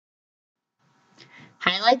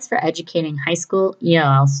Highlights for Educating High School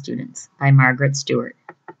ELL Students by Margaret Stewart.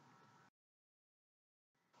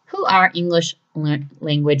 Who are English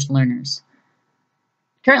language learners?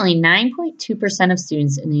 Currently, 9.2% of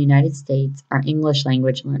students in the United States are English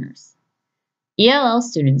language learners. ELL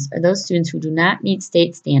students are those students who do not meet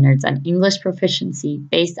state standards on English proficiency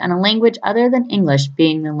based on a language other than English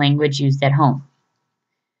being the language used at home.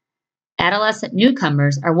 Adolescent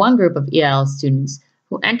newcomers are one group of ELL students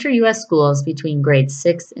who enter U.S. schools between grades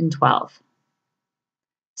 6 and 12.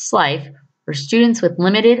 SLIFE, or students with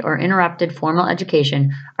limited or interrupted formal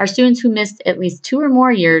education, are students who missed at least 2 or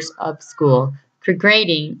more years of school,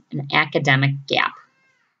 creating an academic gap.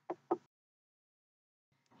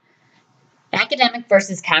 Academic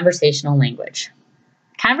versus conversational language.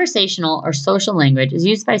 Conversational or social language is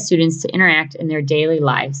used by students to interact in their daily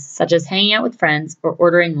lives, such as hanging out with friends or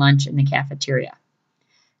ordering lunch in the cafeteria.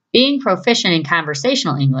 Being proficient in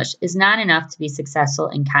conversational English is not enough to be successful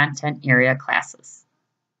in content area classes.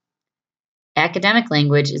 Academic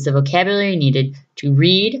language is the vocabulary needed to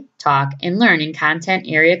read, talk, and learn in content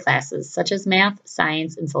area classes such as math,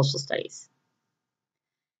 science, and social studies.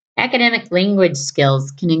 Academic language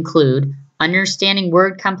skills can include understanding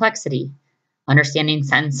word complexity, understanding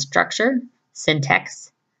sentence structure,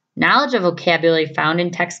 syntax, knowledge of vocabulary found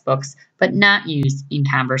in textbooks but not used in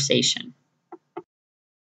conversation.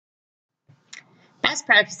 Best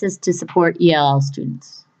practices to support ELL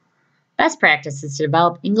students. Best practices to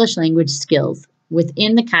develop English language skills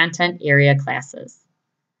within the content area classes.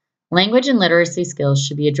 Language and literacy skills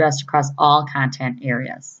should be addressed across all content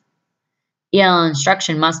areas. ELL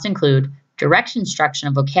instruction must include direct instruction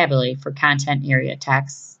of vocabulary for content area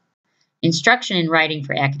texts, instruction in writing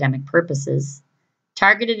for academic purposes,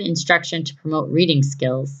 targeted instruction to promote reading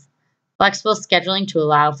skills, flexible scheduling to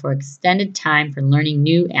allow for extended time for learning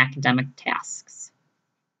new academic tasks.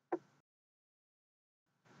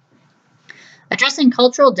 Addressing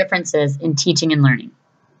cultural differences in teaching and learning.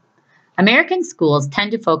 American schools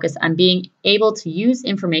tend to focus on being able to use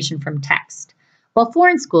information from text, while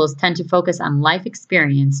foreign schools tend to focus on life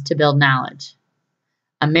experience to build knowledge.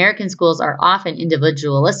 American schools are often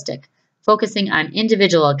individualistic, focusing on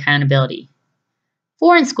individual accountability.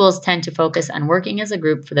 Foreign schools tend to focus on working as a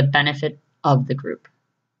group for the benefit of the group.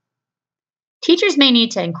 Teachers may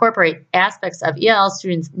need to incorporate aspects of ELL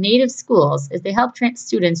students' native schools as they help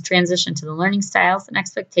students transition to the learning styles and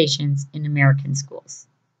expectations in American schools.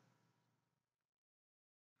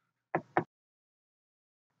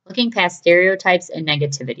 Looking past stereotypes and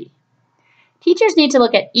negativity. Teachers need to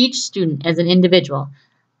look at each student as an individual,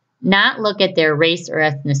 not look at their race or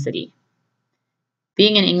ethnicity.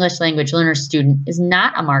 Being an English language learner student is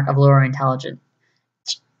not a mark of lower intelligence.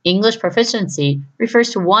 English proficiency refers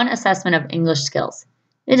to one assessment of English skills.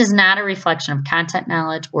 It is not a reflection of content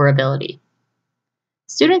knowledge or ability.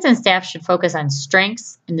 Students and staff should focus on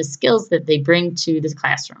strengths and the skills that they bring to the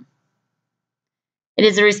classroom. It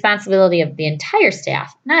is the responsibility of the entire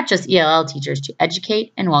staff, not just ELL teachers, to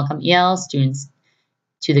educate and welcome ELL students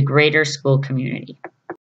to the greater school community.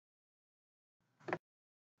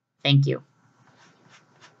 Thank you.